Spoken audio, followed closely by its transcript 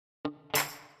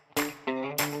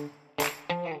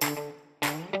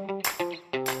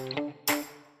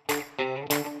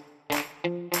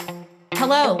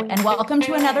Hello, and welcome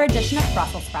to another edition of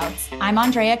Brussels Sprouts. I'm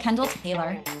Andrea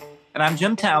Kendall-Taylor. And I'm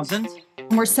Jim Townsend.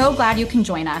 And we're so glad you can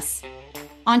join us.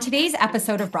 On today's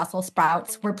episode of Brussels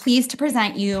Sprouts, we're pleased to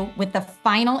present you with the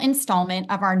final installment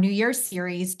of our New Year's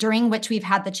series, during which we've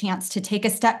had the chance to take a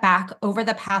step back over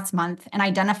the past month and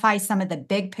identify some of the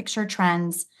big picture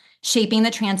trends shaping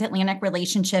the transatlantic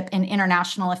relationship and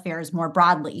international affairs more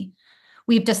broadly.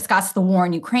 We've discussed the war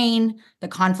in Ukraine, the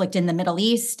conflict in the Middle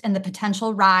East, and the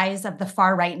potential rise of the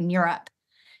far right in Europe.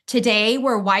 Today,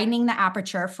 we're widening the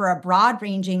aperture for a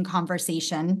broad-ranging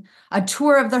conversation, a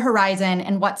tour of the horizon,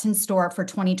 and what's in store for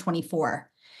 2024.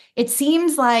 It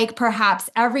seems like perhaps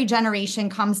every generation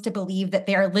comes to believe that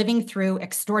they are living through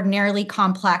extraordinarily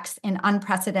complex and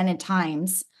unprecedented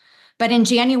times. But in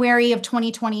January of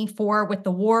 2024, with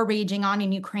the war raging on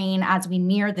in Ukraine as we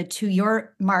near the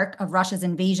 2-year mark of Russia's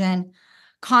invasion,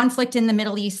 conflict in the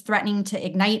Middle East threatening to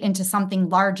ignite into something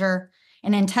larger,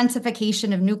 an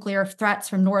intensification of nuclear threats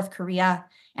from North Korea,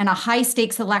 and a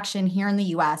high-stakes election here in the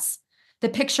U.S., the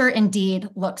picture indeed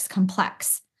looks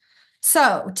complex.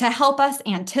 So, to help us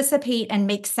anticipate and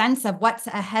make sense of what's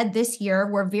ahead this year,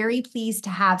 we're very pleased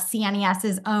to have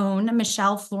CNAS's own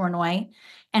Michèle Flournoy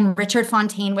and Richard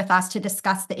Fontaine with us to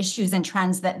discuss the issues and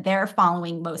trends that they're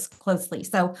following most closely.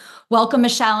 So, welcome,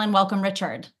 Michèle, and welcome,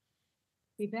 Richard.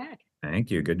 Be back.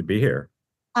 Thank you. Good to be here.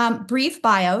 Brief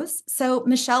bios. So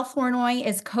Michèle Flournoy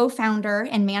is co-founder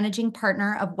and managing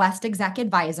partner of West Exec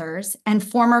Advisors and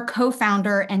former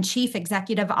co-founder and chief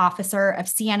executive officer of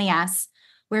CNAS,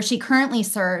 where she currently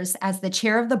serves as the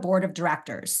chair of the board of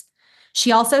directors.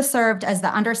 She also served as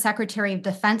the Undersecretary of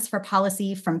Defense for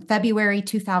Policy from February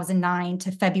 2009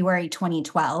 to February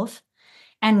 2012.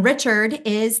 And Richard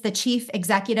is the chief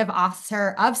executive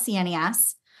officer of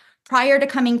CNAS. Prior to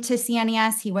coming to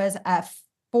CNAS, he was a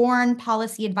foreign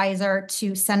policy advisor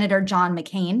to Senator John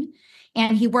McCain,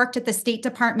 and he worked at the State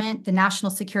Department, the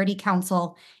National Security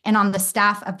Council, and on the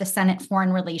staff of the Senate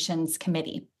Foreign Relations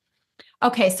Committee.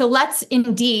 Okay, so let's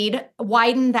indeed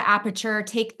widen the aperture,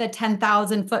 take the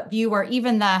 10,000-foot view or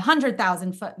even the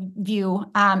 100,000-foot view.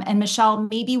 And Michèle,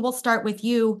 maybe we'll start with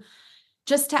you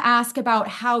just to ask about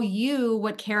how you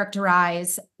would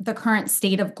characterize the current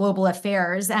state of global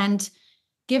affairs. And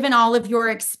given all of your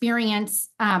experience,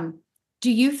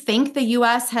 do you think the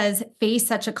U.S. has faced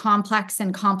such a complex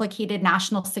and complicated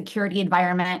national security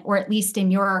environment, or at least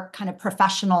in your kind of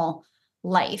professional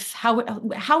life?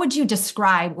 How would you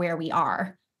describe where we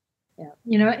are?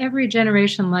 Yeah, every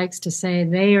generation likes to say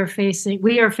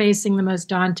we are facing the most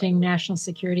daunting national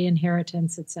security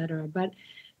inheritance, et cetera. But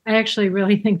I actually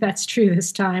really think that's true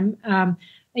this time. I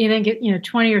think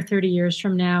 20 or 30 years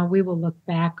from now, we will look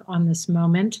back on this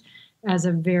moment as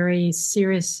a very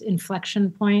serious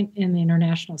inflection point in the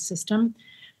international system,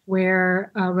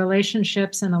 where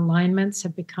relationships and alignments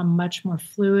have become much more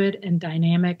fluid and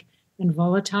dynamic and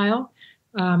volatile,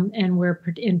 and where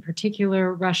in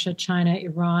particular Russia, China,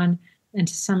 Iran, and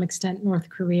to some extent North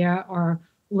Korea are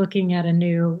looking at a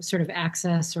new sort of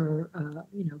axis or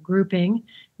grouping,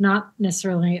 not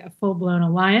necessarily a full-blown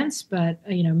alliance, but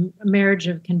a marriage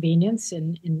of convenience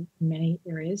in many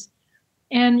areas.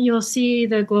 And you'll see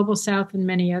the global South and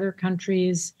many other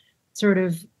countries sort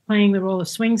of playing the role of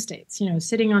swing states,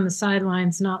 sitting on the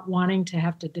sidelines, not wanting to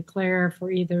have to declare for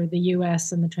either the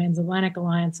U.S. and the transatlantic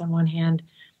alliance on one hand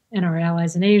and our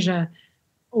allies in Asia,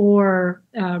 or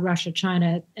Russia,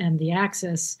 China, and the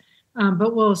Axis,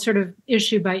 but will sort of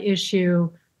issue by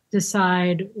issue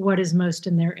decide what is most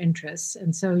in their interests.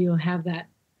 And so you'll have that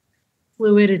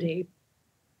fluidity.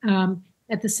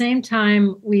 At the same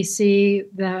time, we see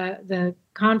the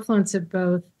confluence of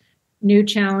both new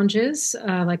challenges,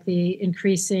 like the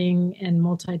increasing and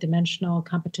multidimensional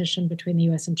competition between the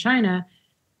U.S. and China,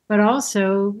 but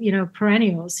also,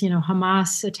 perennials,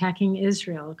 Hamas attacking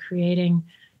Israel, creating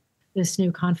this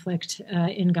new conflict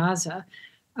in Gaza,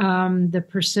 the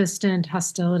persistent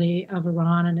hostility of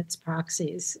Iran and its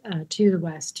proxies to the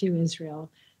West, to Israel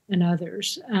and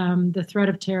others, the threat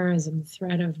of terrorism, the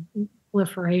threat of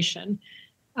proliferation.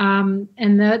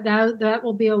 And that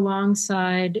will be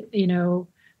alongside,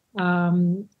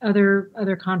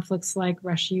 other conflicts like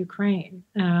Russia-Ukraine,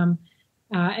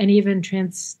 and even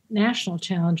transnational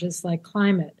challenges like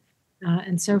climate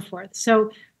and so forth.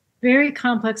 So very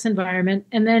complex environment.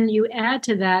 And then you add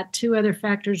to that two other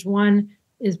factors. One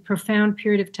is profound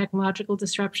period of technological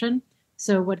disruption.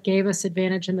 So what gave us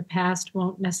advantage in the past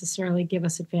won't necessarily give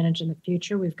us advantage in the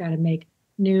future. We've got to make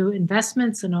new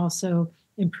investments and also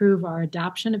improve our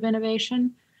adoption of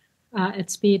innovation at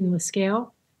speed and with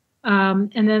scale.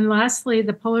 And then lastly,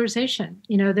 the polarization.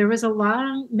 There was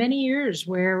many years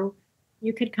where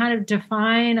you could kind of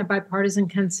define a bipartisan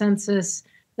consensus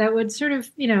that would sort of,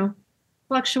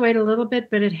 fluctuate a little bit,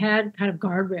 but it had kind of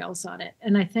guardrails on it.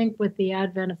 And I think with the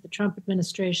advent of the Trump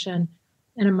administration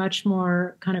and a much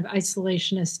more kind of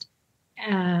isolationist,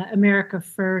 America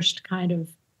first kind of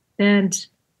bent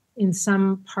in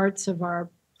some parts of our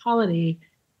polity,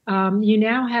 you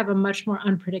now have a much more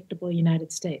unpredictable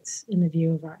United States in the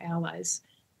view of our allies,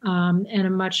 and a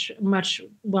much, much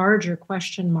larger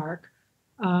question mark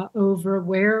over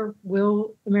where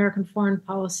will American foreign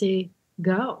policy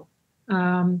go,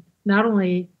 not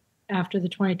only after the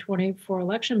 2024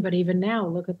 election, but even now.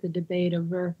 Look at the debate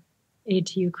over aid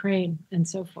to Ukraine and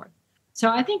so forth.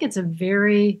 So I think it's a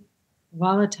very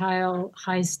volatile,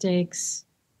 high stakes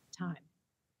time.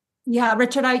 Yeah,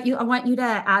 Richard, I want you to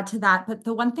add to that. But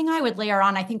the one thing I would layer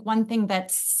on, I think one thing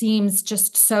that seems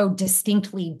just so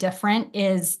distinctly different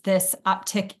is this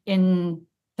uptick in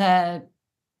the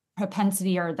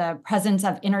propensity or the presence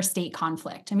of interstate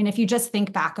conflict. I mean, if you just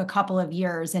think back a couple of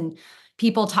years and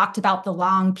people talked about the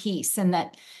long peace and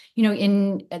that,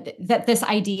 in that this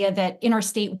idea that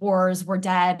interstate wars were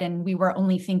dead and we were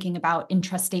only thinking about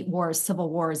intrastate wars, civil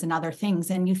wars, and other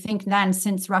things. And you think then,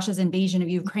 since Russia's invasion of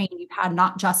Ukraine, you've had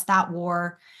not just that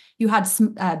war, you had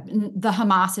the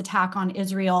Hamas attack on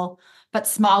Israel, but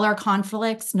smaller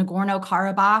conflicts,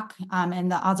 Nagorno-Karabakh,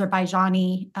 and the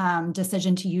Azerbaijani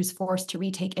decision to use force to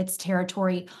retake its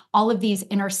territory, all of these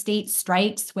interstate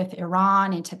strikes with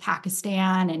Iran into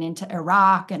Pakistan and into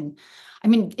Iraq. And I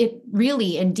mean,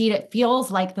 it feels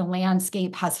like the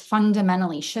landscape has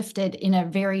fundamentally shifted in a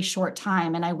very short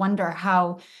time. And I wonder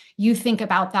how you think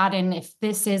about that and if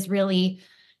this is really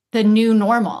the new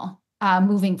normal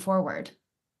moving forward.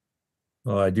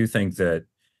 Well, I do think that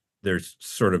there's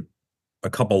sort of a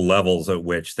couple levels at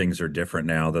which things are different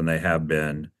now than they have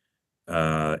been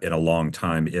in a long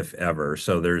time, if ever.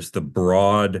 So there's the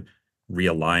broad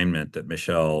realignment that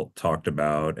Michèle talked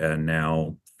about, and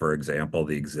now, for example,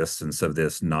 the existence of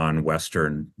this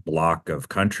non-Western bloc of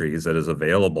countries that is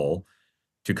available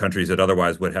to countries that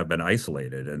otherwise would have been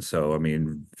isolated. And so, I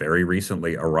mean, very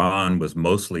recently, Iran was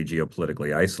mostly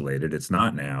geopolitically isolated. It's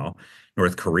not now.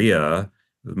 North Korea,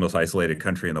 the most isolated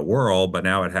country in the world, but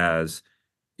now it has,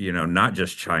 not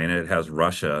just China, it has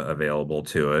Russia available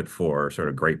to it for sort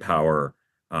of great power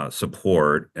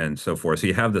support and so forth. So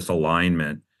you have this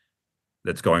alignment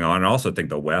that's going on. And I also think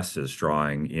the West is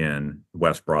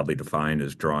West broadly defined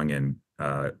is drawing in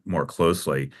more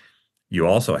closely. You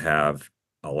also have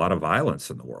a lot of violence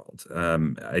in the world.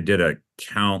 I did a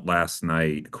count last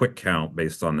night, a quick count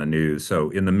based on the news.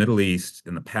 So in the Middle East,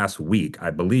 in the past week,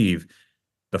 I believe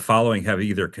the following have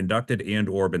either conducted and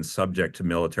or been subject to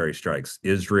military strikes: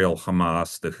 Israel,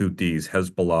 Hamas, the Houthis,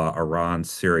 Hezbollah, Iran,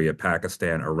 Syria,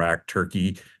 Pakistan, Iraq,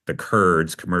 Turkey, the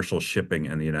Kurds, commercial shipping,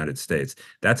 and the United States.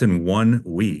 That's in 1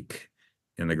 week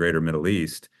in the greater Middle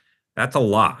East. That's a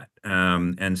lot.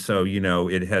 And so,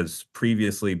 it has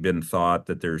previously been thought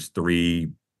that there's 3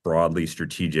 broadly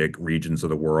strategic regions of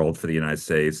the world for the United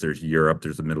States. There's Europe,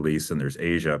 there's the Middle East, and there's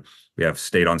Asia. We have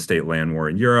state-on-state land war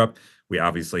in Europe. We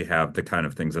obviously have the kind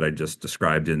of things that I just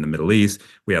described in the Middle East.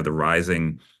 We have the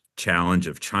rising challenge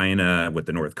of China with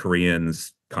the North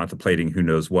Koreans contemplating who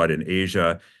knows what in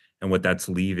Asia. And what that's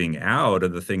leaving out are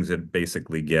the things that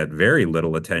basically get very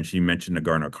little attention. You mentioned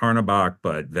Nagorno-Karabakh,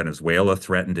 but Venezuela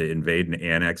threatened to invade and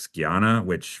annex Guyana,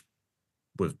 which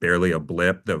was barely a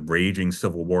blip. The raging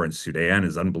civil war in Sudan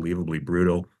is unbelievably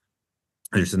brutal.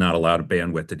 There's just not a lot of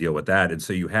bandwidth to deal with that. And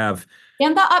so you have...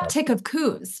 And the uptick of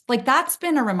coups, like that's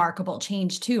been a remarkable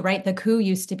change too, right? The coup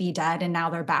used to be dead and now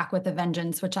they're back with a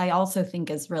vengeance, which I also think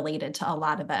is related to a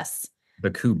lot of this.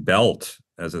 The coup belt,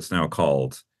 as it's now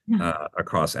called,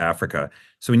 across Africa.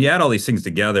 So when you add all these things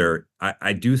together,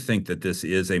 I do think that this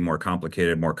is a more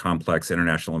complicated, more complex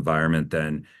international environment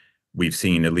than we've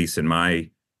seen, at least in my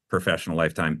professional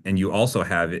lifetime. And you also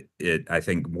have it, I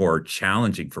think, more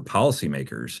challenging for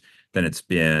policymakers than it's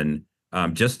been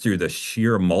just through the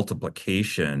sheer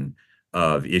multiplication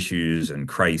of issues and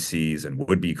crises and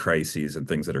would-be crises and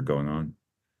things that are going on.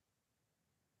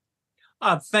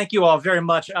 Thank you all very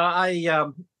much.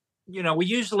 We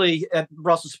usually at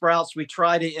Brussels Sprouts, we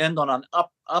try to end on an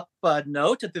up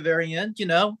note at the very end,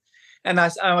 and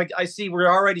I see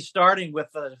we're already starting with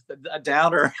a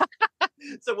downer.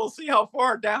 So we'll see how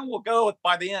far down we'll go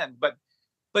by the end. But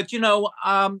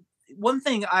one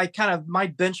thing my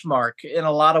benchmark in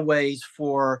a lot of ways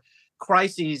for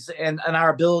crises and our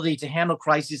ability to handle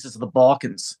crises is the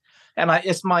Balkans. And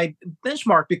it's my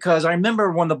benchmark because I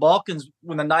remember when the Balkans,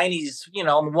 when the 90s,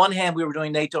 on the one hand, we were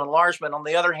doing NATO enlargement. On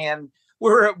the other hand, we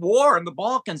were at war in the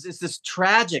Balkans. It's this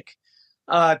tragic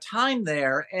time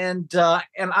there. And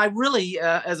I really,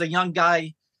 as a young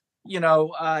guy,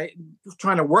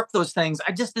 trying to work those things,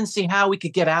 I just didn't see how we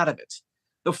could get out of it.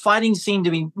 The fighting seemed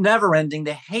to be never ending.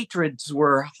 The hatreds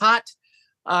were hot.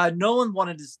 No one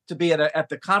wanted to be at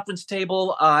the conference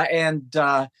table, and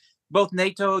both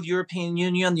NATO, the European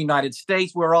Union, the United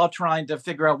States, we're all trying to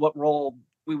figure out what role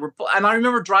we were. And I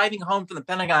remember driving home from the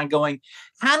Pentagon going,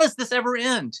 how does this ever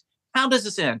end? How does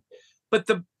this end? But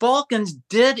the Balkans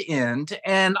did end.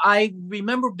 And I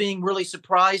remember being really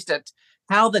surprised at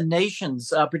how the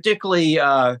nations, particularly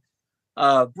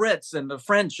Brits and the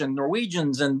French and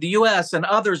Norwegians and the US and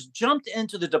others, jumped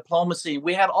into the diplomacy.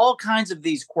 We had all kinds of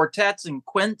these quartets and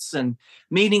quints and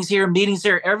meetings here, meetings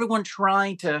there, everyone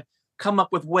trying to come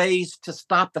up with ways to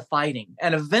stop the fighting.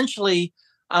 And eventually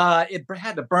it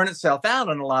had to burn itself out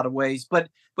in a lot of ways. But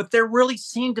there really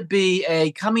seemed to be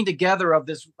a coming together of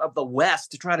the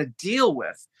West to try to deal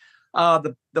with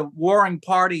the warring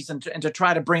parties and to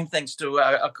try to bring things to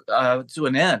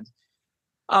an end.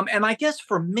 And I guess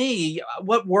for me,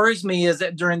 what worries me is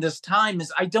that during this time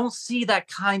is I don't see that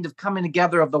kind of coming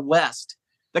together of the West,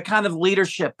 the kind of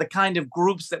leadership, the kind of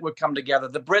groups that would come together.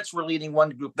 The Brits were leading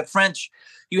one group. The French,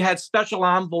 you had special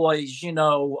envoys,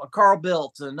 Carl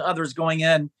Bildt and others going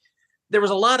in. There was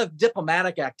a lot of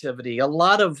diplomatic activity, a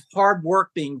lot of hard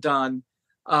work being done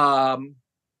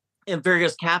in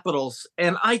various capitals.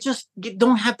 And I just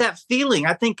don't have that feeling.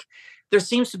 I think there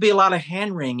seems to be a lot of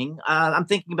hand-wringing. I'm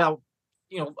thinking about,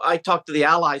 I talk to the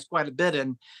allies quite a bit,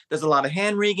 and there's a lot of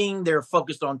hand-wringing. They're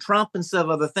focused on Trump instead of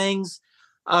other things.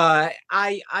 I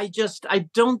just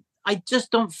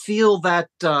don't feel that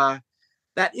the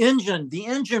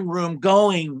engine room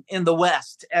going in the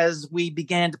West as we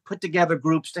began to put together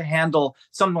groups to handle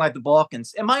something like the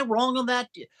Balkans. Am I wrong on that?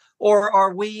 Or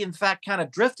are we in fact kind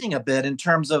of drifting a bit in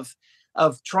terms of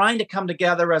trying to come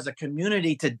together as a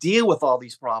community to deal with all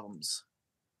these problems?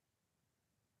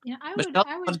 Yeah, I would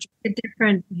take a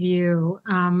different view,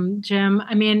 Jim.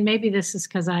 I mean, maybe this is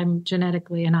because I'm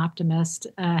genetically an optimist.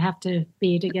 I have to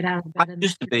be to get out of bed. I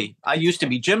used to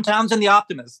be. Jim Townsend, the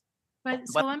optimist. But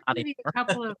so let me give you a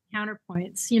couple of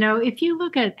counterpoints. If you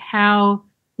look at how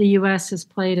the U.S. has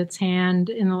played its hand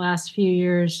in the last few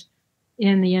years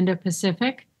in the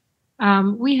Indo-Pacific,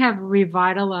 we have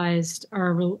revitalized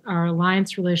our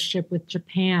alliance relationship with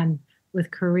Japan,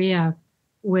 with Korea,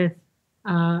 with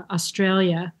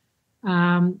Australia,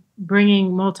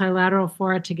 bringing multilateral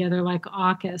fora together like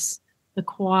AUKUS, the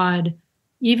Quad.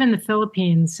 Even the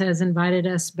Philippines has invited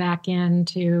us back in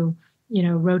to,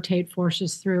 rotate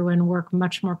forces through and work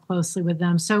much more closely with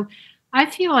them. So I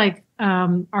feel like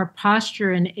our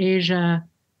posture in Asia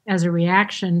as a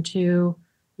reaction to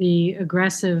the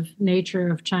aggressive nature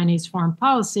of Chinese foreign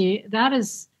policy,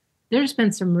 there's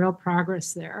been some real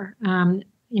progress there. And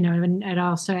I'd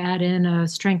also add in a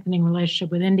strengthening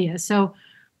relationship with India. So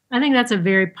I think that's a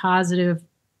very positive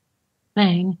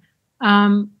thing.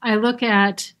 I look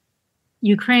at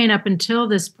Ukraine up until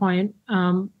this point,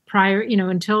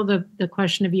 until the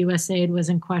question of U.S. aid was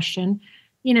in question,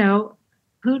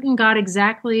 Putin got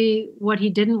exactly what he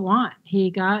didn't want.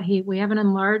 We have an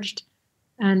enlarged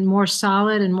and more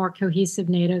solid and more cohesive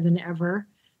NATO than ever.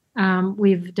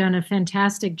 We've done a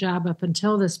fantastic job up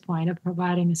until this point of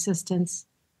providing assistance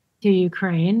to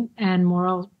Ukraine and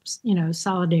moral,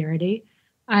 solidarity.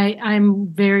 I'm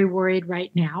very worried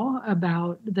right now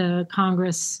about the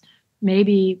Congress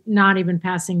maybe not even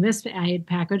passing this aid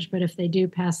package, but if they do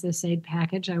pass this aid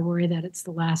package, I worry that it's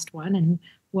the last one. And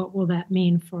what will that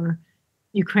mean for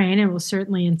Ukraine? It will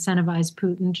certainly incentivize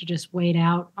Putin to just wait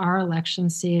out our election,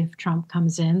 see if Trump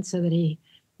comes in so that he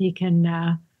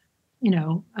can,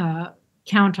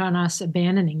 count on us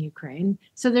abandoning Ukraine.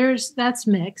 So that's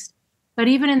mixed. But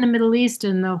even in the Middle East,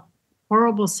 in the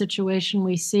horrible situation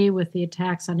we see with the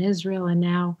attacks on Israel and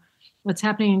now what's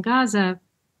happening in Gaza,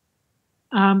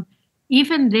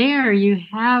 even there you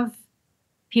have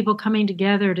people coming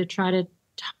together to try to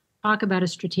talk about a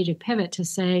strategic pivot to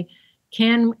say,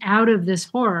 can out of this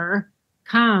horror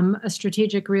come a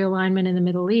strategic realignment in the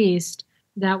Middle East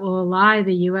that will ally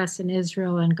the U.S. and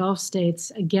Israel and Gulf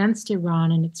states against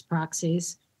Iran and its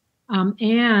proxies,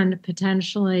 and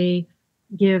potentially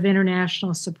give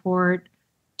international support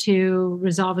to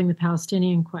resolving the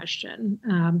Palestinian question.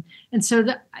 And so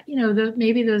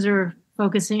maybe those are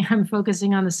I'm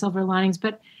focusing on the silver linings,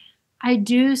 but I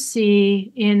do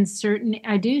see in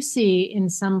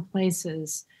some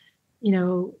places,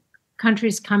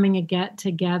 countries coming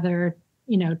together,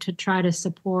 to try to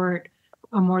support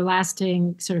a more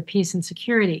lasting sort of peace and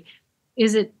security.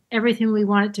 Is it everything we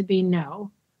want it to be? No.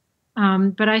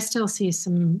 But I still see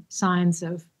some signs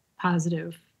of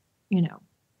positive,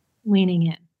 leaning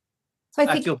in. So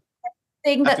I think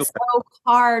thing that's so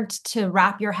hard to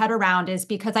wrap your head around is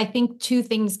because I think two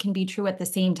things can be true at the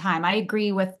same time. I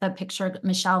agree with the picture,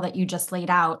 Michèle, that you just laid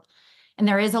out. And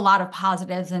there is a lot of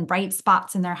positives and bright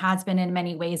spots, and there has been in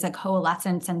many ways a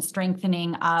coalescence and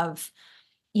strengthening of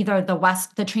either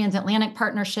the transatlantic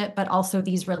partnership, but also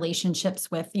these relationships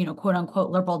with, quote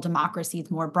unquote, liberal democracies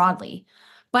more broadly.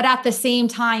 But at the same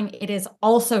time, it is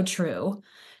also true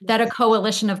that a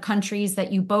coalition of countries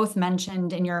that you both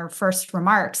mentioned in your first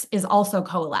remarks is also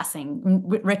coalescing.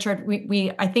 Richard,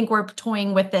 I think we're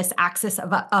toying with this axis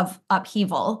of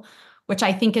upheaval, which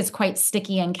I think is quite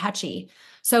sticky and catchy.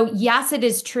 So yes, it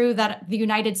is true that the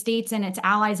United States and its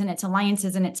allies and its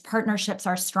alliances and its partnerships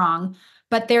are strong,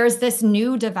 but there's this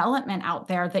new development out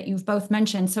there that you've both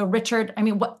mentioned. So Richard, I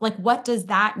mean, what does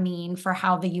that mean for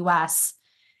how the U.S.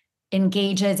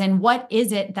 engages, and what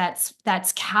is it that's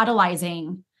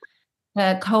catalyzing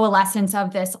the coalescence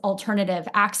of this alternative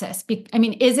axis? I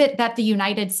mean, is it that the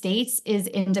United States is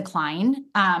in decline?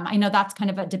 I know that's kind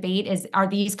of a debate. Are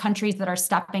these countries that are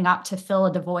stepping up to fill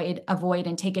a void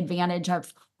and take advantage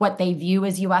of what they view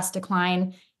as U.S.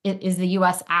 decline? Is the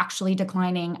U.S. actually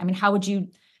declining? I mean, how do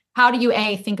you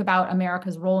A, think about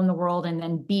America's role in the world, and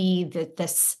then B,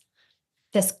 this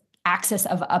axis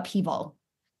of upheaval?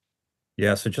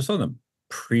 Yeah, so just on the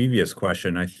previous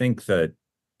question, I think that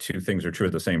two things are true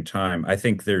at the same time. I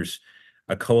think there's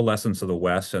a coalescence of the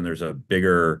West, and there's a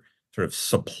bigger sort of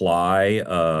supply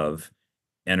of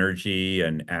energy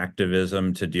and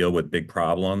activism to deal with big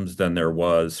problems than there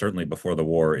was certainly before the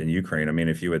war in Ukraine. I mean,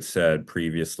 if you had said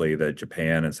previously that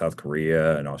Japan and South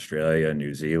Korea and Australia and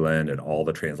New Zealand and all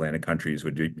the transatlantic countries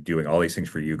would be doing all these things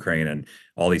for Ukraine and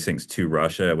all these things to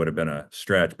Russia, it would have been a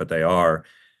stretch, but they are.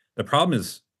 The problem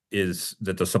is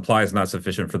that the supply is not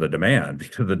sufficient for the demand,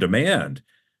 because the demand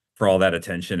for all that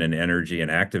attention and energy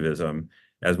and activism,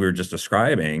 as we were just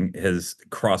describing, has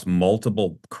crossed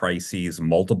multiple crises,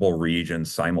 multiple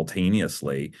regions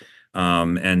simultaneously.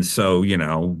 And so,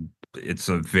 it's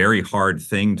a very hard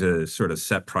thing to sort of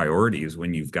set priorities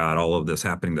when you've got all of this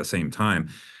happening at the same time.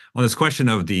 On this question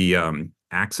of the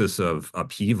axis of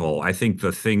upheaval, I think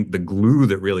the glue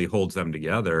that really holds them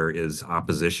together is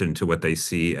opposition to what they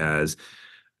see as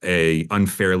a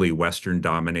unfairly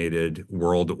Western-dominated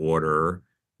world order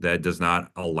that does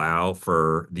not allow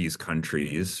for these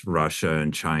countries, Russia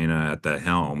and China at the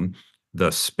helm, the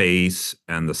space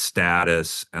and the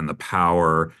status and the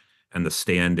power and the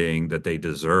standing that they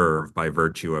deserve by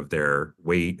virtue of their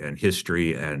weight and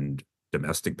history and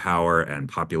domestic power and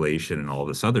population and all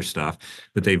this other stuff,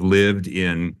 that they've lived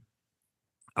in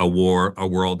a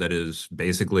world that is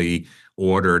basically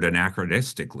ordered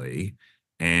anachronistically.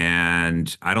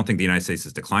 And I don't think the United States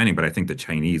is declining, but I think the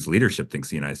Chinese leadership thinks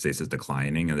the United States is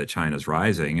declining and that China's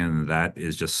rising. And that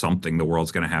is just something the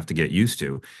world's going to have to get used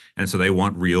to. And so they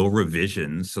want real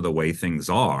revisions to the way things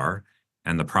are.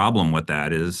 And the problem with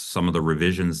that is some of the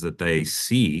revisions that they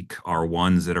seek are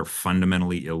ones that are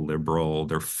fundamentally illiberal.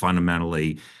 They're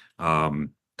fundamentally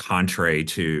contrary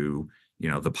to,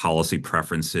 the policy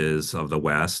preferences of the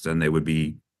West, and they would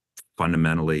be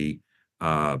fundamentally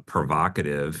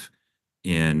provocative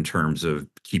in terms of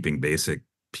keeping basic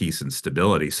peace and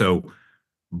stability. So,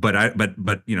 but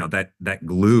that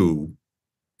glue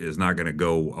is not going to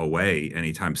go away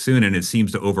anytime soon. And it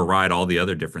seems to override all the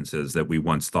other differences that we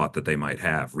once thought that they might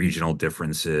have, regional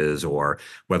differences, or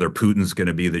whether Putin's going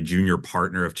to be the junior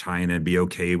partner of China and be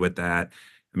okay with that.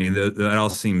 I mean, that all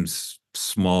seems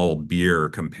small beer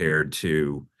compared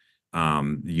to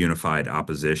unified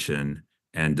opposition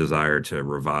and desire to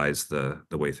revise the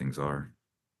way things are.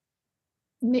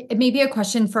 Maybe a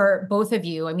question for both of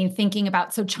you. I mean, thinking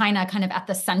about, so China kind of at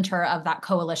the center of that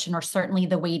coalition, or certainly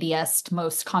the weightiest,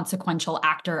 most consequential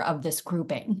actor of this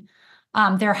grouping.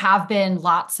 There have been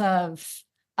lots of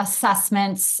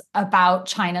assessments about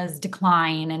China's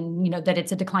decline and, that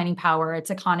it's a declining power, its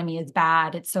economy is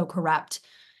bad, it's so corrupt.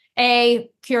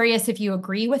 Curious if you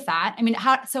agree with that. I mean,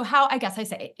 I guess I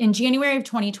say, in January of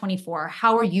 2024,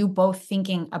 how are you both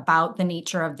thinking about the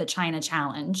nature of the China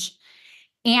challenge?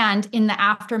 And in the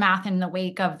aftermath and in the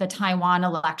wake of the Taiwan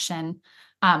election,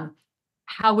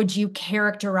 how would you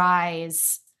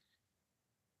characterize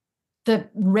the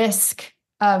risk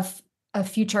of a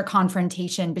future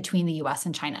confrontation between the U.S.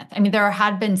 and China? I mean, there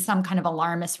had been some kind of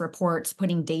alarmist reports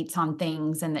putting dates on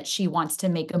things and that she wants to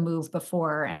make a move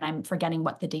before, and I'm forgetting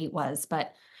what the date was,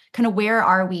 but kind of where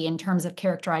are we in terms of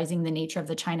characterizing the nature of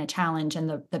the China challenge and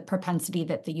the propensity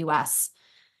that the U.S.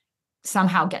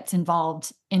 somehow gets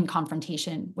involved in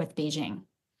confrontation with Beijing?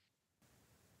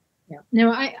 Yeah,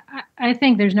 no, I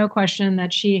think there's no question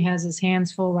that Xi has his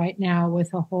hands full right now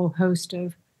with a whole host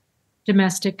of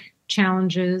domestic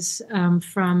challenges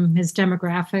from his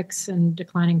demographics and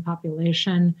declining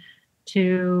population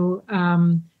to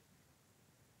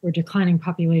or declining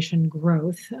population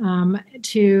growth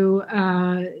to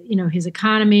his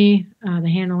economy,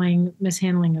 the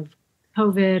mishandling of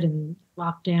COVID and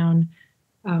lockdown,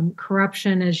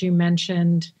 corruption, as you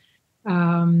mentioned,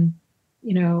 all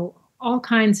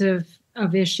kinds of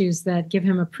issues that give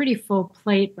him a pretty full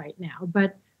plate right now.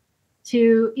 But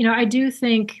I do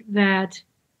think that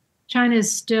China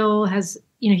still has,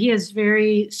 he has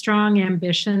very strong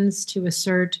ambitions to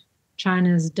assert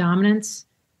China's dominance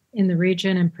in the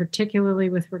region, and particularly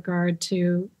with regard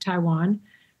to Taiwan.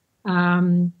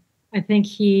 I think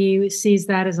he sees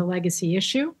that as a legacy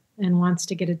issue and wants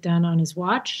to get it done on his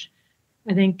watch.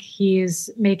 I think he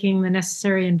is making the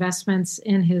necessary investments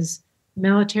in his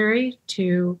military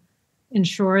to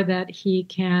ensure that he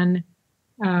can,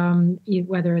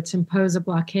 whether it's impose a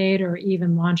blockade or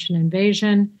even launch an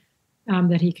invasion,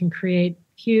 that he can create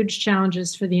huge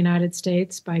challenges for the United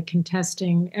States by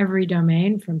contesting every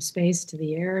domain from space to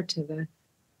the air to the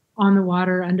on the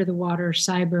water, under the water,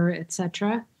 cyber,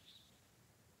 etc.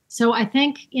 So I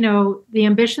think, the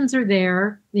ambitions are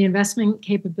there. The investment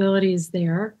capability is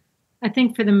there. I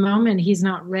think for the moment, he's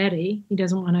not ready. He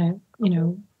doesn't want to,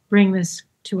 bring this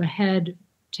to a head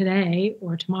today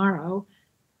or tomorrow.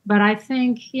 But I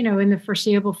think, in the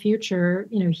foreseeable future,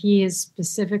 he has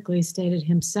specifically stated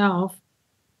himself,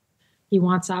 he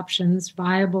wants options,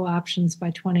 viable options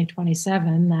by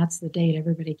 2027. That's the date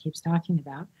everybody keeps talking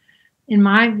about. In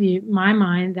my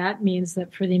mind, that means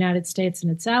that for the United States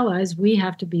and its allies, we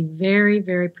have to be very,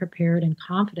 very prepared and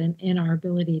confident in our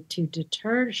ability to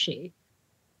deter Xi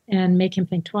and make him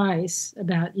think twice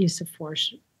about use of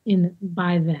force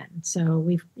by then. So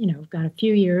we've got a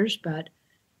few years, but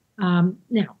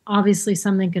now obviously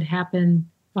something could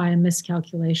happen by a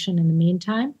miscalculation in the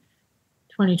meantime.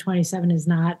 2027 is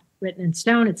not written in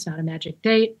stone. It's not a magic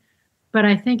date, but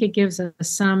I think it gives us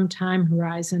some time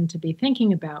horizon to be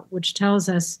thinking about, which tells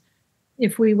us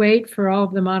if we wait for all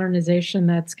of the modernization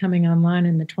that's coming online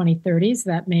in the 2030s,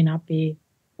 that may not be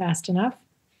fast enough.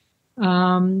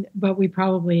 But we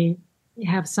probably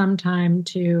have some time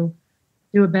to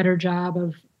do a better job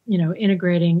of,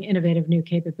 integrating innovative new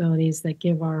capabilities that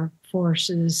give our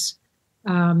forces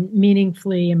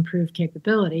meaningfully improved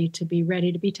capability to be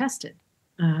ready to be tested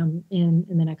in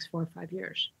the next 4 or 5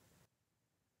 years.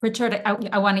 Richard,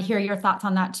 I want to hear your thoughts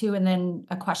on that too, and then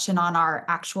a question on our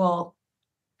actual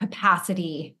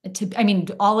capacity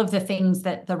all of the things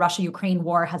that the Russia-Ukraine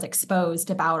war has exposed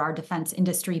about our defense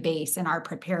industry base and our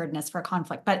preparedness for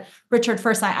conflict. But Richard,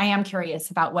 first, I am curious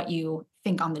about what you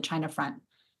think on the China front.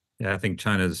 Yeah, I think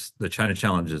the China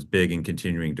challenge is big and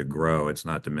continuing to grow. It's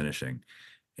not diminishing.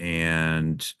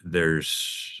 And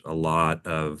there's a lot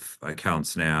of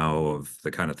accounts now of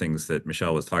the kind of things that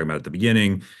Michèle was talking about at the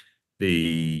beginning.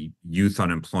 The youth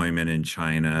unemployment in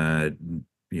China,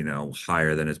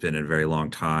 higher than it's been in a very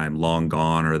long time. Long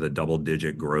gone are the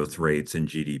double-digit growth rates in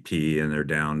GDP, and they're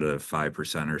down to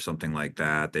 5% or something like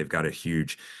that. They've got a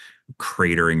huge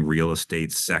cratering real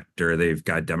estate sector. They've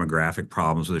got demographic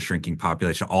problems with a shrinking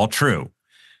population. All true.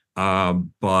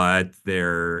 But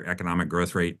their economic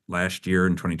growth rate last year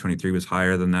in 2023 was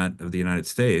higher than that of the United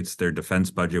States. Their defense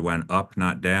budget went up,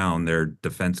 not down. Their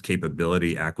defense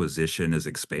capability acquisition is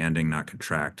expanding, not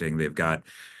contracting. They've got,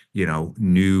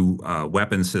 new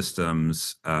weapon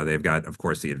systems. They've got, of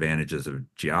course, the advantages of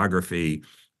geography.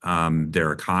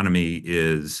 Their economy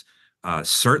is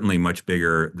certainly much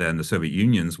bigger than the Soviet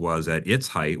Union's was at its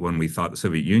height, when we thought the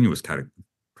Soviet Union was kind of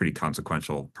pretty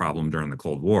consequential problem during the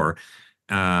Cold War.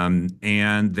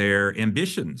 And their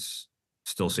ambitions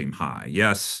still seem high.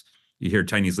 Yes, you hear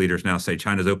Chinese leaders now say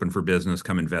China's open for business,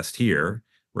 come invest here,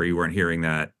 where you weren't hearing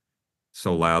that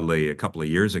so loudly a couple of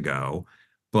years ago.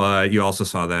 But you also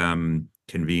saw them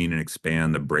convene and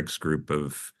expand the BRICS group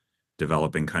of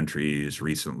developing countries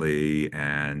recently,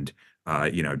 and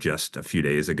just a few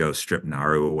days ago, stripped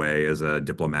Nauru away as a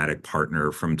diplomatic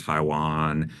partner from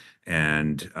Taiwan,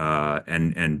 and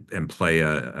play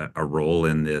a role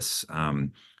in this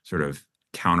sort of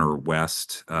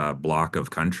counter-West block of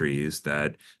countries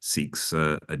that seeks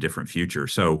a different future.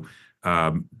 So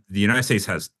the United States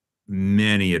has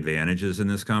many advantages in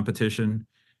this competition.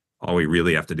 All we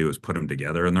really have to do is put them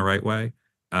together in the right way.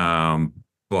 But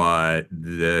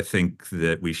I think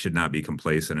that we should not be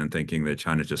complacent in thinking that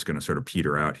China's just going to sort of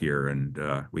peter out here and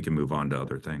we can move on to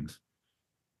other things.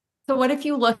 So what if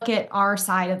you look at our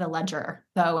side of the ledger,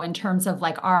 though, in terms of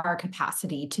our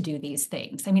capacity to do these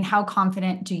things? How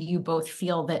confident do you both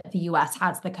feel that the U.S.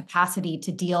 has the capacity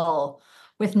to deal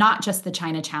with not just the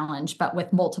China challenge, but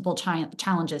with multiple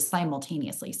challenges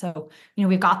simultaneously. So,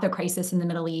 we've got the crisis in the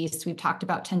Middle East. We've talked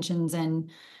about tensions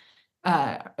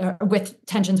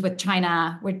with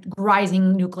China, with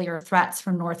rising nuclear threats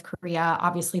from North Korea.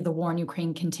 Obviously, the war in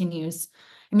Ukraine continues.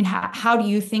 I mean, how do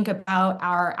you think about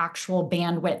our actual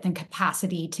bandwidth and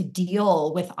capacity to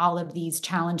deal with all of these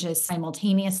challenges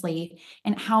simultaneously?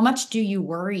 And how much do you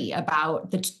worry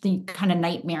about the kind of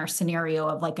nightmare scenario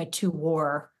of like a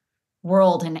two-war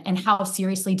world? And how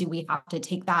seriously do we have to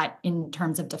take that in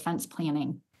terms of defense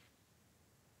planning?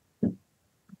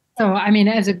 So, I mean,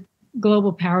 as a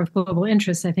global power with global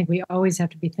interests, I think we always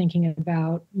have to be thinking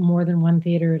about more than one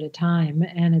theater at a time.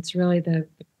 And it's really the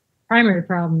primary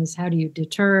problem is how do you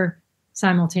deter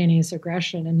simultaneous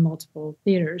aggression in multiple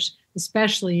theaters,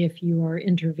 especially if you are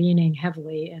intervening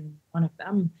heavily in one of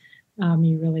them.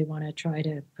 You really want to try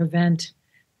to prevent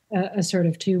a sort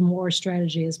of two-more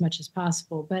strategy as much as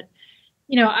possible. But,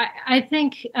 I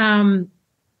think,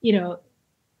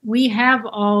 we have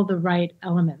all the right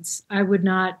elements. I would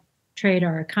not trade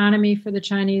our economy for the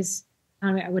Chinese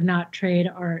economy. I would not trade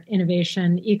our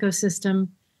innovation ecosystem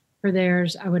for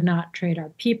theirs. I would not trade our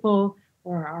people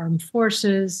or our armed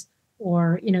forces,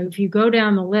 or, if you go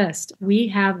down the list, we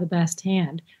have the best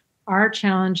hand. Our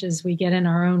challenge is we get in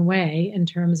our own way in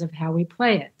terms of how we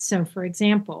play it. So, for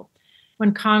example,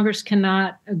 when Congress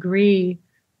cannot agree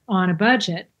on a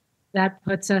budget, that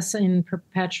puts us in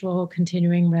perpetual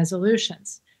continuing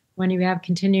resolutions. When you have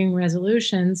continuing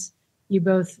resolutions, you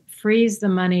both freeze the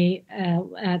money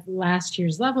at last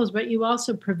year's levels, but you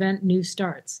also prevent new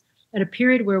starts. At a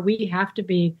period where we have to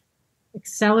be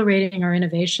accelerating our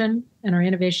innovation and our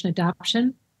innovation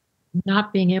adoption,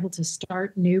 not being able to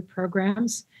start new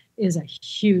programs is a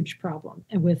huge problem,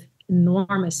 and with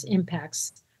enormous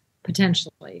impacts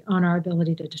potentially on our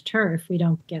ability to deter if we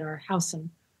don't get our house in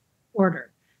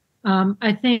order.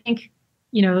 I think,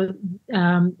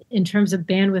 in terms of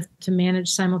bandwidth to manage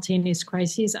simultaneous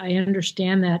crises, I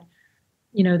understand that,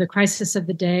 the crisis of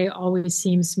the day always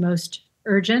seems most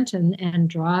urgent and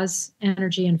draws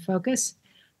energy and focus.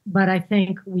 But I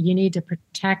think you need to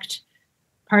protect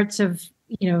parts of,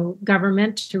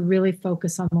 government to really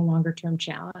focus on the longer term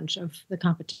challenge of the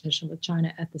competition with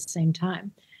China at the same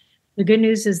time. The good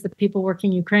news is the people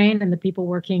working Ukraine and the people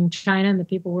working China and the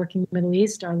people working Middle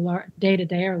East are day to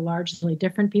day are largely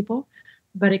different people,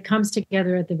 but it comes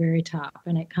together at the very top,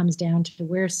 and it comes down to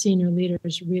where senior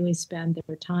leaders really spend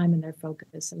their time and their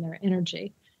focus and their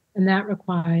energy. And that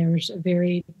requires a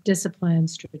very disciplined,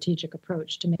 strategic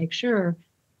approach to make sure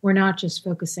we're not just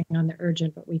focusing on the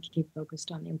urgent, but we keep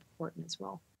focused on the important as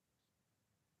well.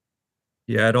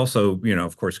 Yeah, it also,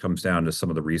 of course, comes down to some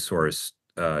of the resource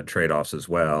trade-offs as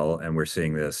well. And we're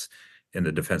seeing this in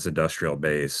the defense industrial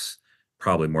base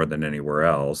probably more than anywhere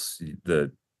else.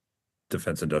 The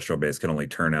defense industrial base can only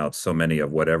turn out so many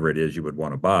of whatever it is you would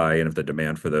want to buy. And if the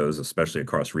demand for those, especially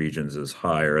across regions, is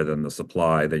higher than the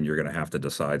supply, then you're going to have to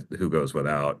decide who goes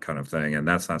without, kind of thing. And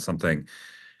that's not something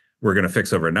we're going to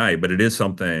fix overnight, but it is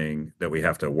something that we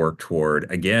have to work toward.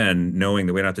 Again, knowing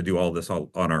that we don't have to do all this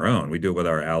all on our own. We do it with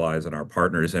our allies and our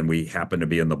partners, and we happen to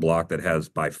be in the bloc that has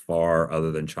by far, other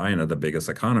than China, the biggest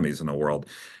economies in the world.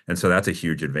 And so that's a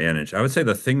huge advantage. I would say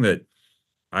the thing that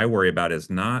I worry about is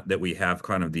not that we have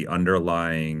kind of the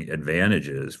underlying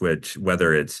advantages, which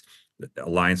whether it's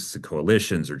alliances and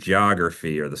coalitions or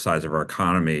geography or the size of our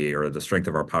economy or the strength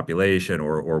of our population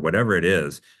or whatever it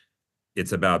is,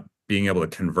 it's about being able to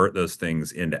convert those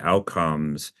things into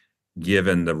outcomes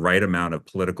given the right amount of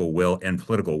political will and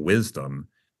political wisdom,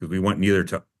 because we want neither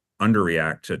to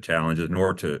underreact to challenges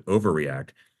nor to overreact.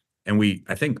 And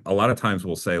I think a lot of times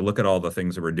we'll say, look at all the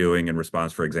things that we're doing in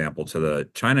response, for example, to the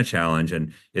China challenge.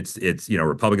 And it's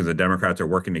Republicans and Democrats are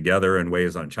working together in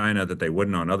ways on China that they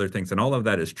wouldn't on other things. And all of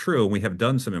that is true. And we have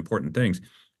done some important things.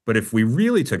 But if we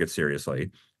really took it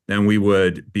seriously, then we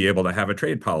would be able to have a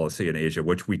trade policy in Asia,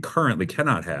 which we currently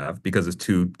cannot have because it's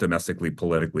too domestically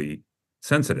politically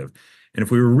sensitive. And if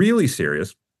we were really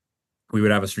serious, we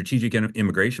would have a strategic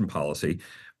immigration policy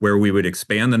where we would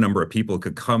expand the number of people who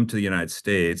could come to the United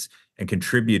States and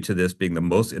contribute to this being the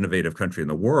most innovative country in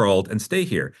the world and stay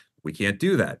here. We can't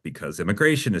do that because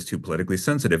immigration is too politically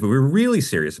sensitive. If we were really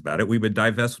serious about it, we would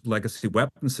divest legacy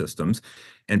weapon systems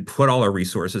and put all our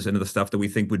resources into the stuff that we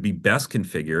think would be best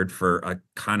configured for a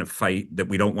kind of fight that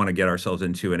we don't want to get ourselves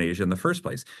into in Asia in the first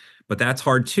place. But that's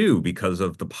hard too because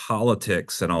of the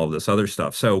politics and all of this other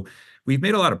stuff. So we've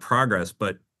made a lot of progress,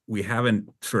 but we haven't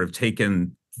sort of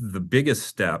taken the biggest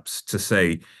steps to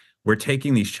say we're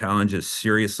taking these challenges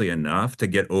seriously enough to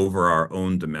get over our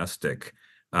own domestic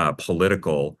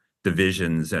political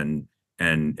divisions and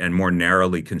and more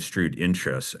narrowly construed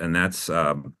interests. And that's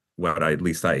what at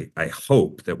least I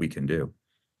hope that we can do.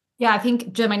 Yeah, I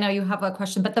think, Jim, I know you have a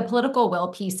question, but the political will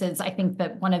piece is, I think,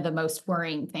 that one of the most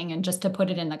worrying thing. And just to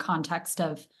put it in the context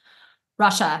of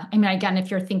Russia, I mean, again, if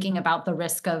you're thinking about the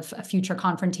risk of a future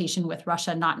confrontation with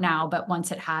Russia, not now, but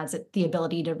once it has the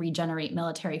ability to regenerate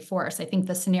military force, I think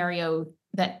the scenario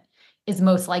that is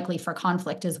most likely for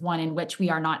conflict is one in which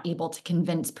we are not able to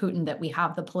convince Putin that we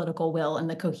have the political will and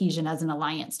the cohesion as an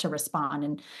alliance to respond.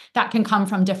 And that can come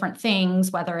from different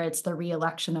things, whether it's the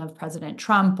re-election of President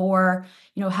Trump or,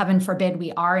 heaven forbid,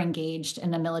 we are engaged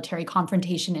in a military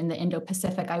confrontation in the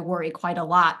Indo-Pacific. I worry quite a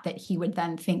lot that he would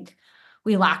then think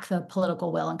we lack the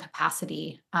political will and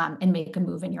capacity and make a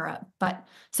move in Europe. But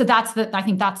so I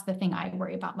think that's the thing I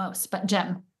worry about most. But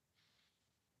Jim.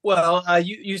 Well,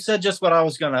 you said just what I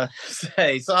was going to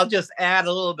say, so I'll just add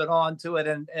a little bit on to it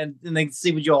and then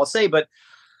see what you all say. But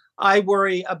I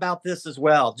worry about this as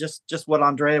well, just what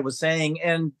Andrea was saying.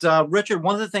 And Richard,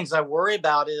 one of the things I worry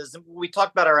about is we talk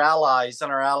about our allies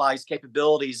and our allies'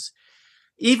 capabilities.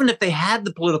 Even if they had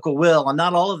the political will, and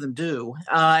not all of them do,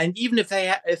 and even if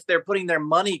they're putting their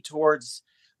money towards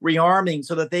rearming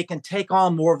so that they can take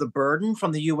on more of the burden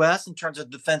from the U.S. in terms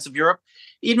of defense of Europe,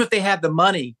 even if they had the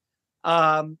money.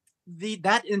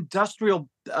 That industrial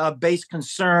based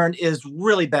concern is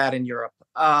really bad in Europe.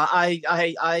 I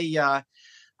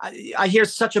hear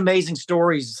such amazing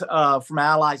stories from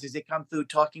allies as they come through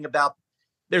talking about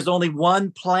there's only one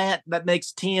plant that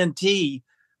makes TNT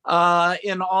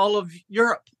in all of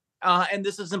Europe, and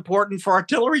this is important for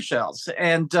artillery shells,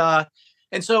 and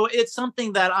so it's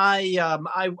something that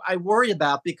I worry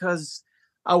about because.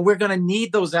 We're going to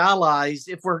need those allies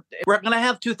if we're going to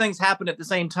have two things happen at the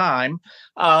same time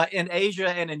in Asia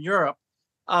and in Europe.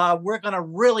 We're going to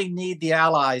really need the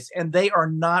allies, and they are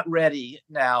not ready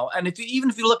now. And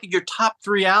even if you look at your top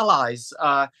three allies,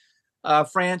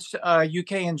 France,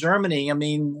 UK, and Germany, I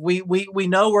mean, we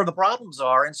know where the problems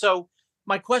are. And so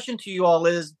my question to you all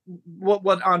is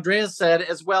what Andrea said,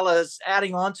 as well as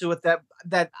adding on to it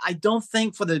that I don't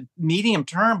think for the medium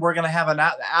term we're going to have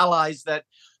allies that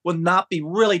will not be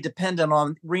really dependent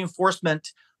on reinforcement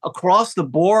across the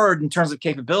board in terms of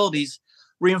capabilities,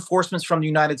 reinforcements from the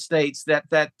United States that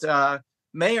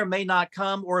may or may not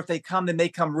come, or if they come, they may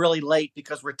come really late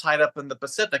because we're tied up in the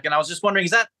Pacific. And I was just wondering,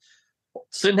 is that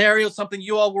scenario something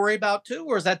you all worry about too,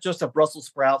 or is that just a Brussels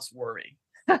sprouts worry?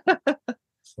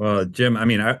 Well, Jim, I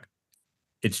mean,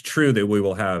 it's true that we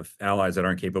will have allies that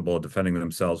aren't capable of defending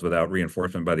themselves without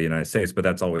reinforcement by the United States, but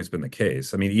that's always been the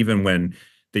case. I mean, even when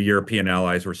the European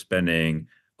allies were spending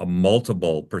a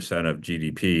multiple percent of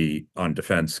GDP on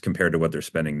defense compared to what they're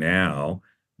spending now,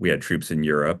 we had troops in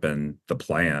Europe, and the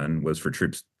plan was for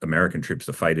American troops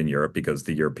to fight in Europe because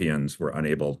the Europeans were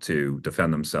unable to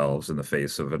defend themselves in the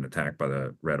face of an attack by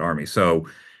the Red Army. So,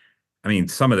 I mean,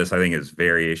 some of this, I think, is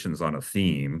variations on a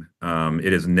theme.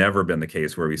 It has never been the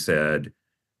case where we said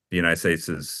the United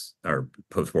States or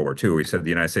post-World War II, we said the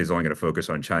United States is only going to focus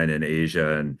on China and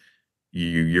Asia, and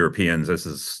you Europeans, this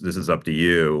is up to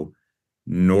you.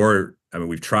 Nor, I mean,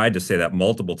 we've tried to say that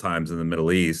multiple times in the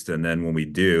Middle East, and then when we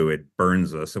do, it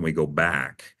burns us and we go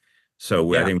back.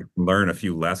 So I think we can learn a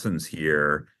few lessons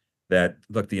here that,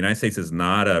 look, the United States is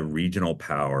not a regional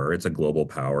power. It's a global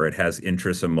power. It has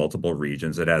interests in multiple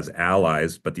regions. It has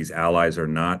allies, but these allies are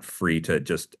not free to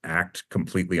just act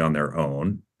completely on their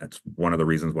own. That's one of the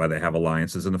reasons why they have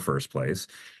alliances in the first place.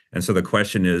 And so the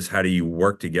question is, how do you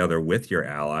work together with your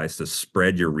allies to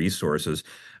spread your resources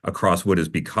across what has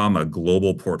become a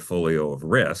global portfolio of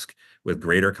risk with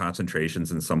greater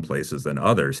concentrations in some places than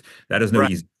others? That is no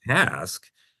easy task,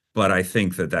 but I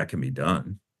think that can be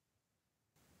done.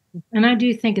 And I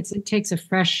do think it takes a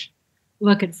fresh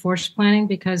look at force planning,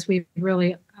 because we've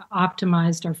really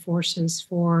optimized our forces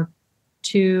for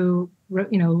two,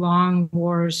 long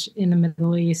wars in the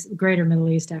Middle East, greater Middle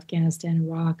East, Afghanistan,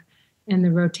 Iraq, and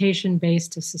the rotation base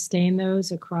to sustain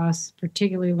those across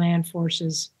particularly land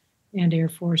forces and air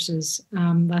forces,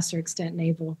 lesser extent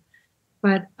naval.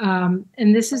 But,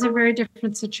 and this is a very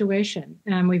different situation.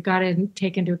 We've got to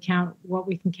take into account what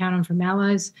we can count on from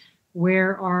allies.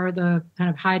 Where are the kind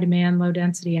of high demand, low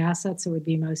density assets that would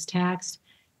be most taxed?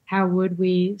 How would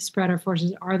we spread our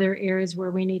forces? Are there areas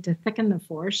where we need to thicken the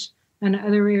force and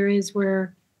other areas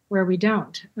where we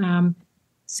don't?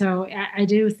 So I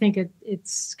do think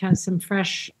it's kind of some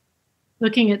fresh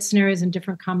looking at scenarios in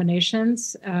different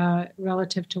combinations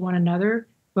relative to one another,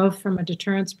 both from a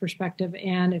deterrence perspective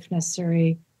and, if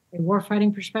necessary, a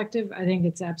warfighting perspective. I think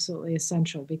it's absolutely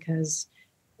essential, because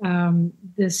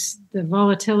the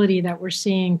volatility that we're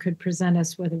seeing could present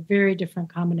us with very different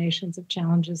combinations of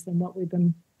challenges than what we've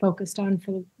been focused on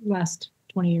for the last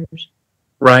 20 years.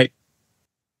 Right.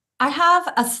 I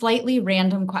have a slightly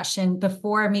random question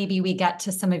before maybe we get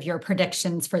to some of your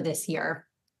predictions for this year.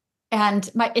 And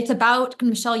it's about,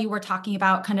 Michèle, you were talking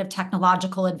about kind of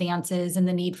technological advances and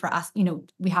the need for us,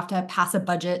 we have to pass a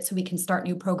budget so we can start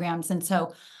new programs. And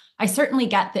so I certainly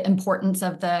get the importance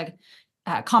of the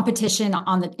competition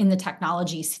in the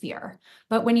technology sphere.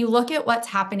 But when you look at what's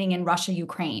happening in Russia,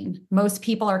 Ukraine, most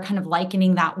people are kind of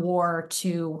likening that war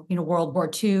to, World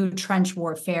War II, trench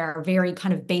warfare, very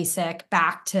kind of basic,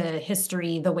 back to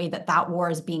history, the way that war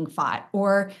is being fought.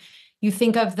 Or you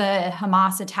think of the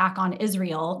Hamas attack on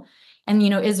Israel, and,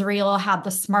 Israel had the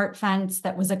smart fence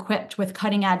that was equipped with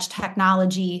cutting edge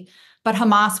technology, but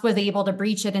Hamas was able to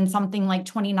breach it in something like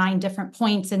 29 different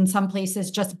points, in some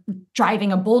places just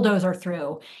driving a bulldozer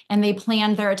through, and they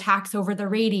planned their attacks over the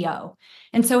radio.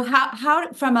 And so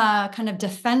how from a kind of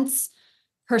defense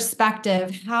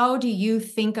perspective, how do you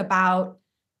think about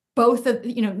both of,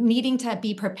 needing to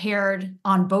be prepared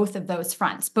on both of those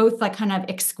fronts, both like kind of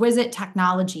exquisite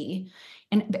technology,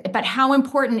 but how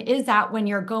important is that when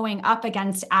you're going up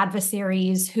against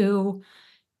adversaries who,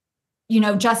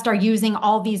 just are using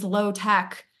all these low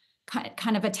tech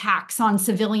kind of attacks on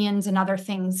civilians and other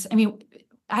things? I mean,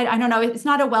 I don't know, it's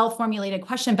not a well-formulated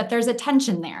question, but there's a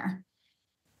tension there.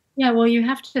 Yeah, well, you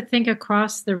have to think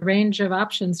across the range of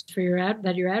options for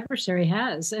that your adversary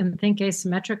has, and think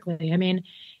asymmetrically. I mean,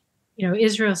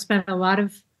 Israel spent a lot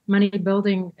of money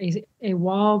building a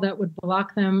wall that would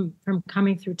block them from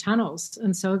coming through tunnels,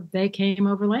 and so they came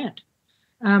over land.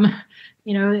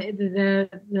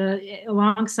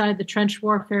 Alongside the trench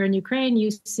warfare in Ukraine, you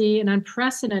see an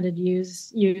unprecedented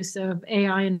use of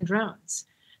AI and drones,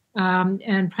 and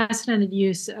unprecedented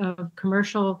use of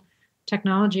commercial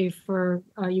technology for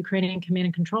Ukrainian command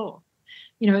and control.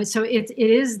 So it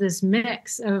is this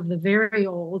mix of the very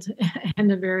old and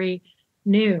the very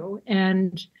new,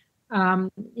 and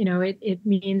it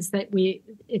means that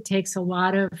it takes a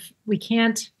lot of, we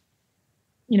can't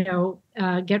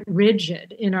get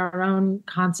rigid in our own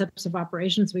concepts of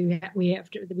operations. We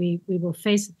will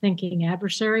face a thinking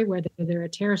adversary, whether they're a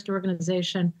terrorist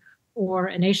organization or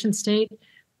a nation state,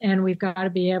 and we've got to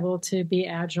be able to be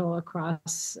agile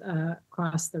across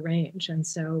the range. And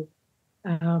so,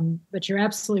 but you're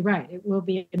absolutely right. It will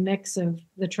be a mix of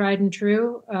the tried and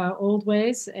true old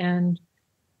ways and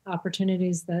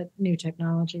opportunities that new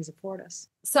technologies afford us.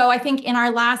 So I think in our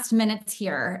last minutes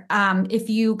here, if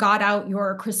you got out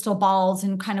your crystal balls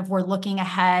and kind of were looking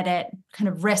ahead at kind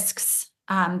of risks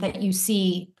that you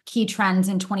see, key trends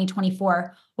in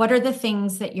 2024, what are the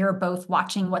things that you're both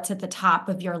watching? What's at the top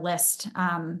of your list?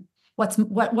 What's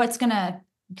going to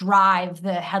drive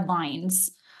the headlines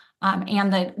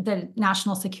and the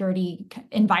national security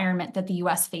environment that the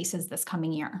U.S. faces this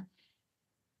coming year?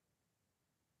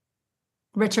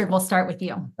 Richard, we'll start with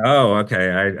you. Oh,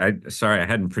 okay. Sorry, I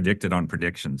hadn't predicted on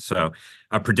predictions. So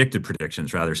predicted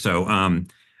predictions rather. So,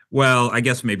 well, I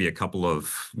guess maybe a couple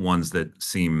of ones that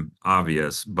seem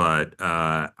obvious, but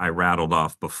I rattled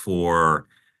off before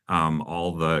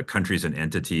all the countries and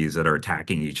entities that are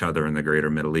attacking each other in the greater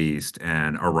Middle East,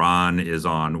 and Iran is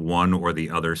on one or the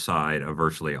other side of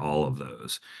virtually all of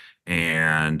those.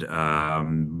 And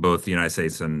both the United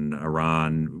States and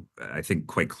Iran, I think,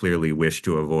 quite clearly wish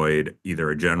to avoid either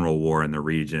a general war in the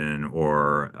region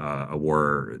or a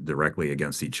war directly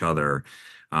against each other.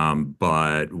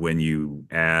 But when you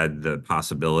add the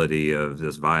possibility of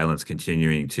this violence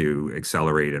continuing to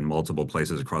accelerate in multiple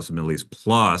places across the Middle East,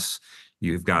 plus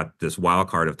you've got this wild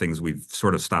card of things we've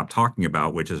sort of stopped talking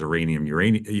about, which is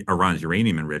Iran's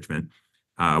uranium enrichment,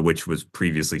 which was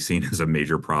previously seen as a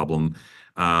major problem.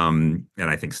 And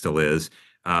I think still is.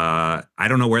 I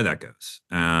don't know where that goes,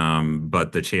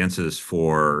 but the chances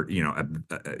for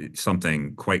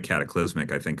something quite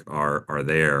cataclysmic, I think, are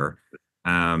there.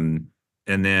 And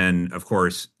then, of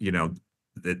course,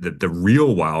 the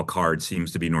real wild card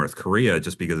seems to be North Korea,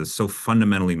 just because it's so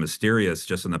fundamentally mysterious.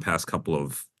 Just in the past couple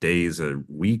of days or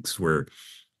weeks, where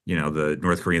the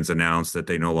North Koreans announced that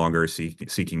they no longer are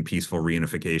seeking peaceful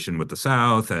reunification with the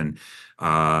South, and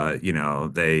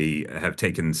they have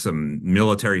taken some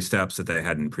military steps that they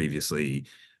hadn't previously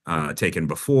taken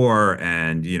before,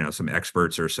 and some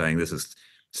experts are saying this is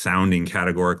sounding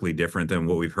categorically different than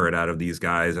what we've heard out of these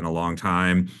guys in a long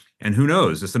time. And who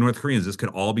knows? It's the North Koreans. This could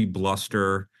all be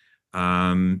bluster.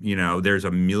 There's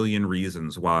a million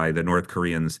reasons why the North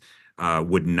Koreans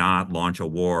would not launch a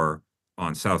war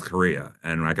on South Korea.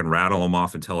 And I can rattle them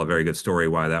off and tell a very good story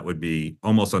why that would be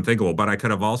almost unthinkable. But I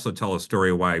could have also tell a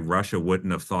story why Russia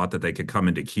wouldn't have thought that they could come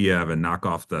into Kiev and knock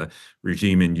off the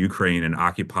regime in Ukraine and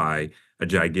occupy a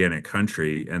gigantic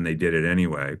country, and they did it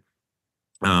anyway.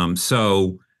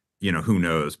 So, who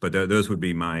knows? But those would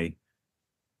be my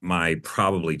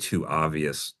probably two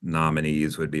obvious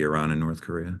nominees would be Iran and North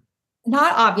Korea.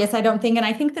 Not obvious, I don't think. And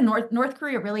I think the North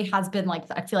Korea really has been like,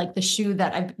 I feel like the shoe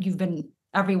that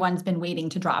everyone's been waiting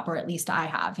to drop, or at least I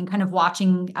have, and kind of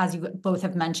watching, as you both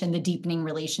have mentioned, the deepening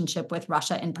relationship with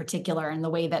Russia in particular, and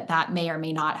the way that may or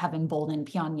may not have emboldened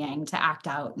Pyongyang to act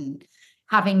out, and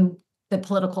having the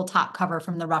political top cover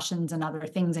from the Russians and other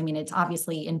things. I mean, it's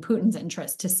obviously in Putin's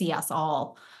interest to see us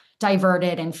all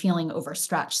diverted and feeling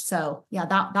overstretched. So yeah,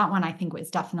 that one I think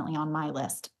was definitely on my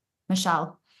list.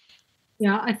 Michèle.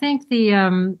 Yeah, I think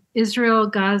the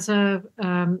Israel-Gaza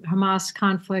Hamas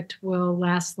conflict will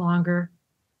last longer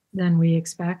than we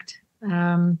expect.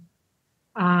 And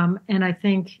I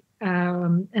think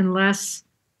unless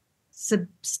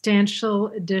substantial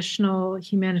additional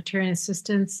humanitarian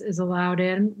assistance is allowed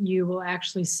in, you will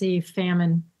actually see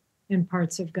famine in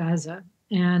parts of Gaza.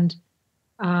 And,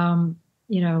 and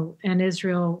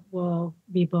Israel will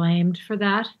be blamed for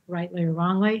that, rightly or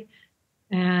wrongly.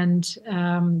 And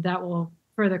that will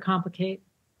further complicate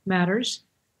matters.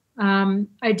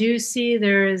 I do see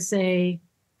there is a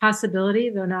possibility,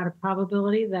 though not a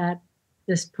probability, that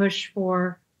this push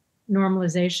for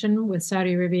normalization with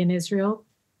Saudi Arabia and Israel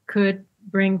could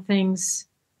bring things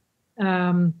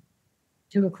to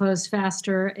a close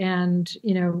faster and,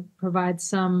 provide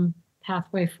some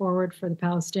pathway forward for the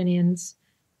Palestinians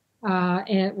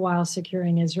while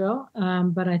securing Israel.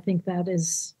 But I think that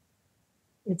it's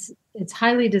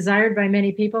highly desired by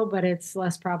many people, but it's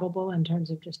less probable in terms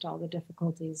of just all the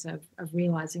difficulties of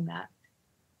realizing that.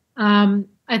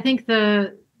 I think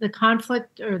the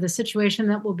conflict or the situation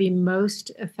that will be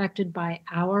most affected by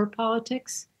our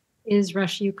politics is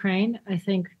Russia-Ukraine. I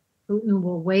think Putin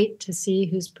will wait to see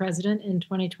who's president in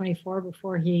 2024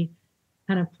 before he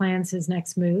kind of plans his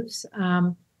next moves.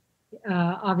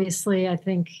 Obviously, I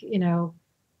think,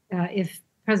 if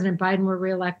President Biden were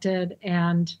reelected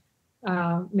and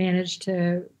managed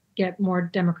to get more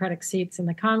Democratic seats in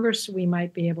the Congress, we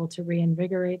might be able to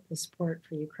reinvigorate the support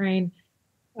for Ukraine.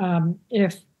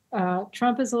 If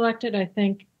Trump is elected, I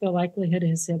think the likelihood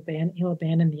is he'll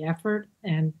abandon the effort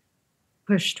and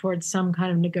push towards some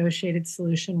kind of negotiated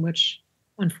solution, which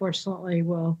unfortunately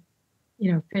will,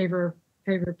 favor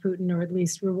Putin, or at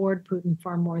least reward Putin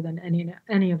far more than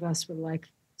any of us would like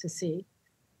to see.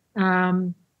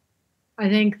 I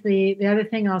think the other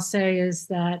thing I'll say is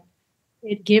that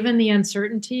given the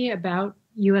uncertainty about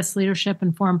U.S. leadership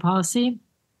and foreign policy,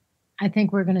 I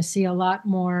think we're going to see a lot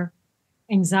more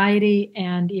anxiety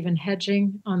and even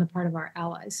hedging on the part of our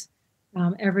allies.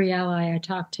 Every ally I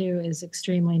talk to is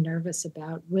extremely nervous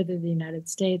about whether the United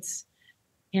States,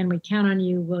 can we count on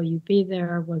you? Will you be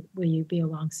there? Will you be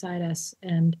alongside us?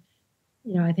 And,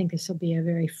 I think this will be a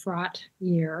very fraught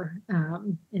year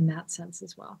in that sense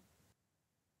as well.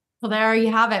 Well, there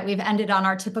you have it. We've ended on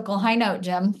our typical high note,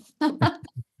 Jim.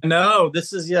 No,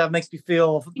 this is, makes me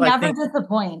feel we never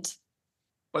disappoint.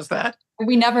 What's that?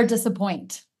 We never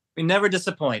disappoint. We never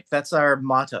disappoint. That's our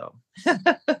motto.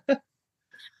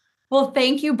 Well,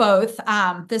 thank you both.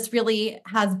 This really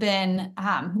has been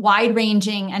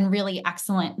wide-ranging and really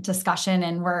excellent discussion,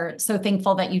 and we're so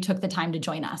thankful that you took the time to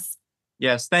join us.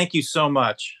 Yes, thank you so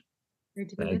much.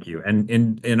 Thank you. And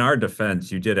in our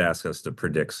defense, you did ask us to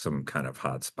predict some kind of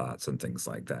hot spots and things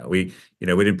like that. We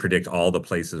didn't predict all the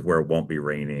places where it won't be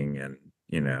raining and,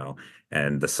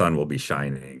 and the sun will be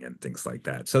shining and things like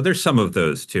that. So there's some of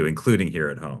those too, including here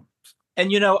at home.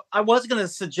 And, I was going to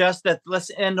suggest that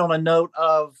let's end on a note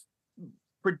of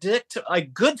predict a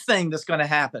good thing that's going to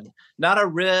happen, not a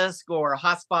risk or a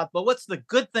hot spot, but what's the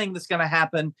good thing that's going to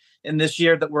happen in this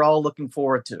year that we're all looking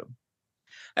forward to.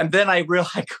 And then I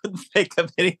realized I couldn't think of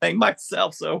anything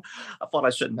myself, so I thought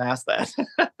I shouldn't ask that.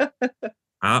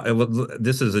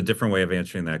 This is a different way of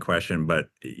answering that question, but,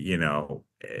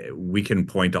 we can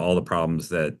point to all the problems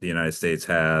that the United States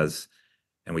has,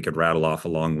 and we could rattle off a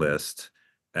long list.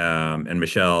 And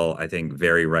Michèle, I think,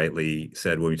 very rightly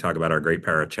said when we talk about our great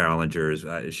power challengers,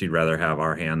 she'd rather have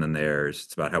our hand than theirs.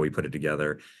 It's about how we put it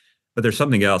together. But there's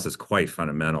something else that's quite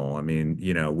fundamental. I mean,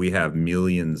 we have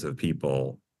millions of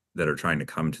people that are trying to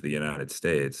come to the United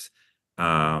States.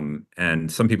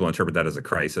 And some people interpret that as a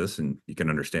crisis, and you can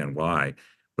understand why.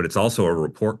 But it's also a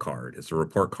report card. It's a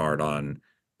report card on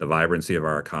the vibrancy of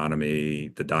our economy,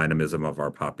 the dynamism of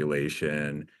our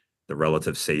population, the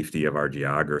relative safety of our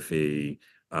geography,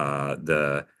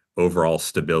 the overall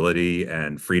stability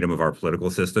and freedom of our political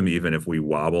system, even if we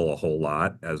wobble a whole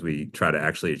lot as we try to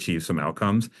actually achieve some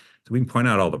outcomes. So we can point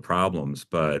out all the problems,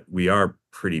 but we are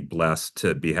pretty blessed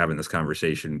to be having this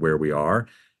conversation where we are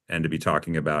and to be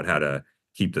talking about how to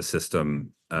keep the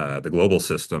system, the global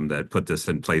system that put this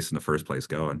in place in the first place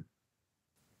going.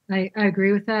 I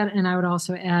agree with that. And I would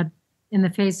also add, in the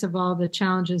face of all the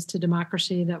challenges to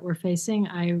democracy that we're facing,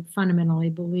 I fundamentally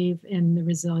believe in the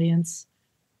resilience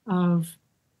of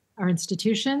our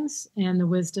institutions and the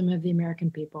wisdom of the American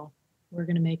people. We're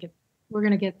going to make it. We're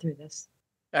going to get through this.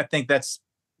 I think that's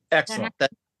excellent.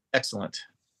 That's excellent.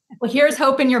 Well, here's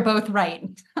hoping you're both right.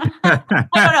 I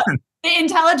don't know. The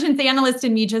intelligence analyst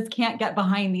in me just can't get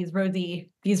behind these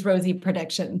rosy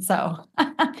predictions. So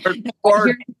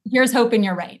here's hoping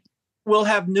you're right. We'll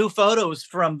have new photos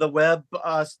from the Webb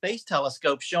Space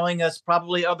Telescope showing us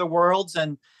probably other worlds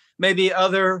and maybe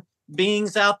other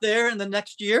beings out there in the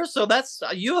next year. So that's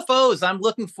UFOs. I'm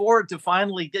looking forward to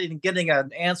finally getting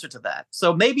an answer to that.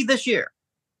 So maybe this year.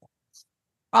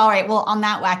 All right. Well, on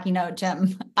that wacky note,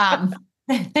 Jim,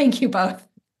 thank you both.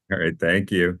 All right.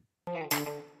 Thank you.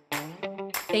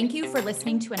 Thank you for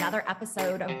listening to another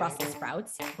episode of Brussels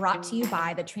Sprouts, brought to you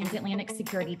by the Transatlantic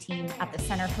Security Team at the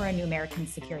Center for a New American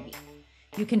Security.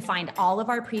 You can find all of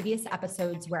our previous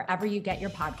episodes wherever you get your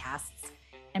podcasts.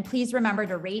 And please remember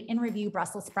to rate and review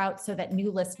Brussels Sprouts so that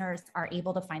new listeners are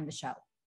able to find the show.